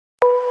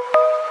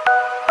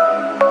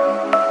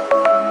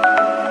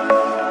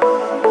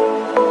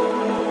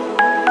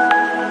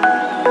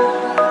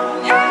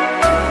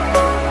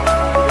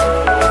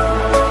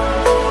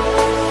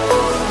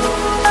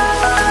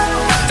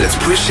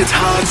it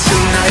hard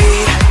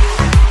tonight.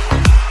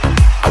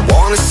 I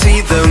wanna see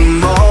the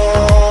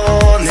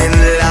morning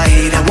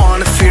light. I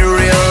wanna feel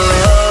real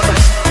love.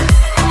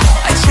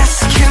 I just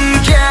can't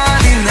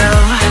get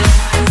enough.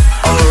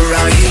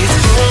 Alright.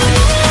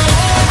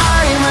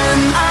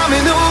 I'm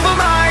in over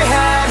my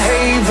head.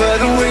 Hey, but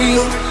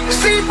we'll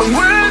sleep when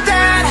we're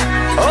dead.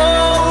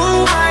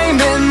 Oh, I'm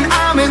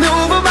in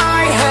over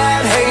my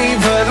head. Hey,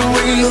 but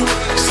we'll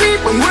sleep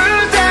when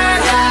we're dead.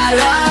 La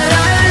la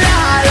la la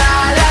la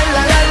la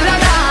la la la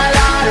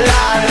la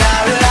la la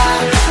la.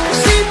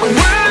 Sleep when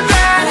we're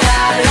dead.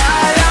 La la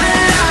la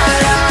la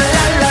la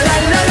la la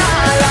la la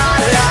la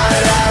la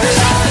la.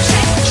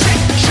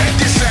 Check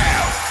this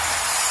out.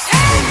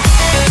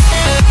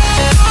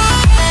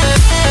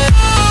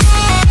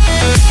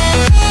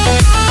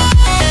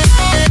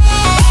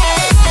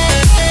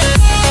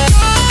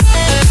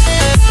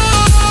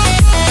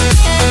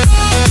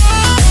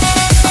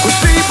 We'll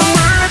sleep when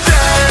we're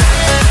dead.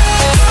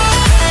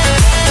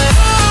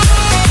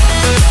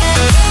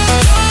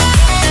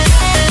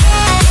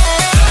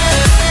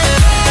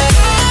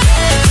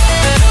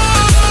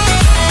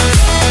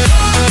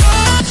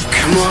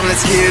 Come on,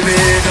 let's give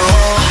it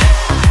all.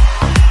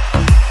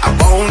 I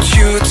want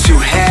you to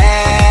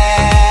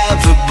have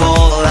a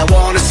ball. I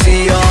wanna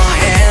see your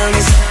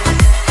hands.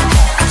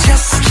 I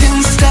just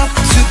can't stop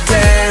to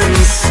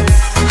dance.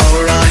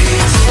 Alright.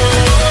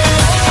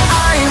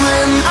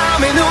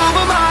 I'm in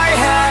over my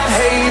head.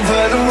 Hey,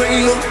 but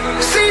we'll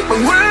sleep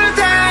when we're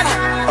dead.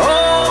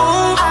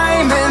 Oh,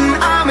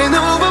 I'm in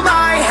over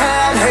my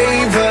head. Hey,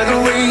 but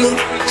we'll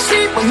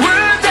sleep when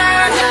we're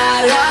dead. La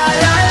la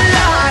la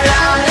la la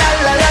la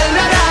la la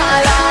la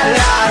la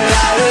la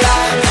la la.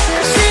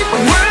 Sleep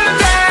when we're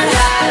dead.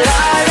 La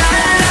la la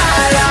la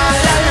la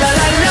la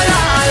la la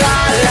la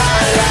la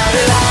la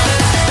la.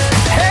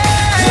 Hey.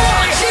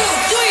 1, 2,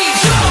 3,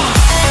 jump.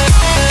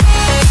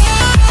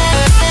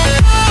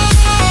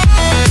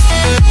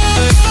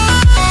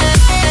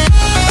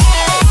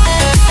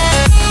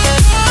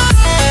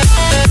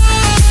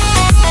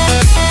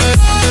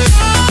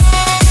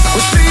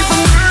 We'll sleep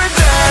when we're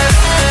dead.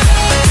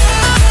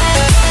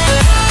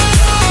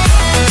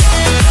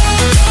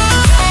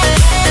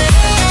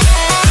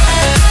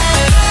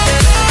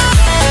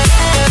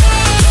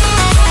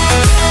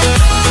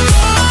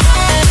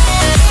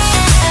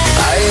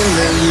 I'm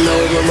in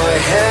over my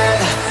head,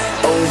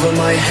 over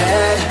my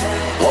head,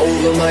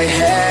 over my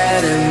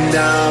head, and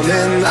I'm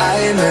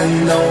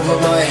in over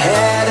my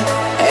head,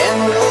 and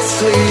we'll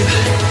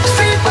sleep.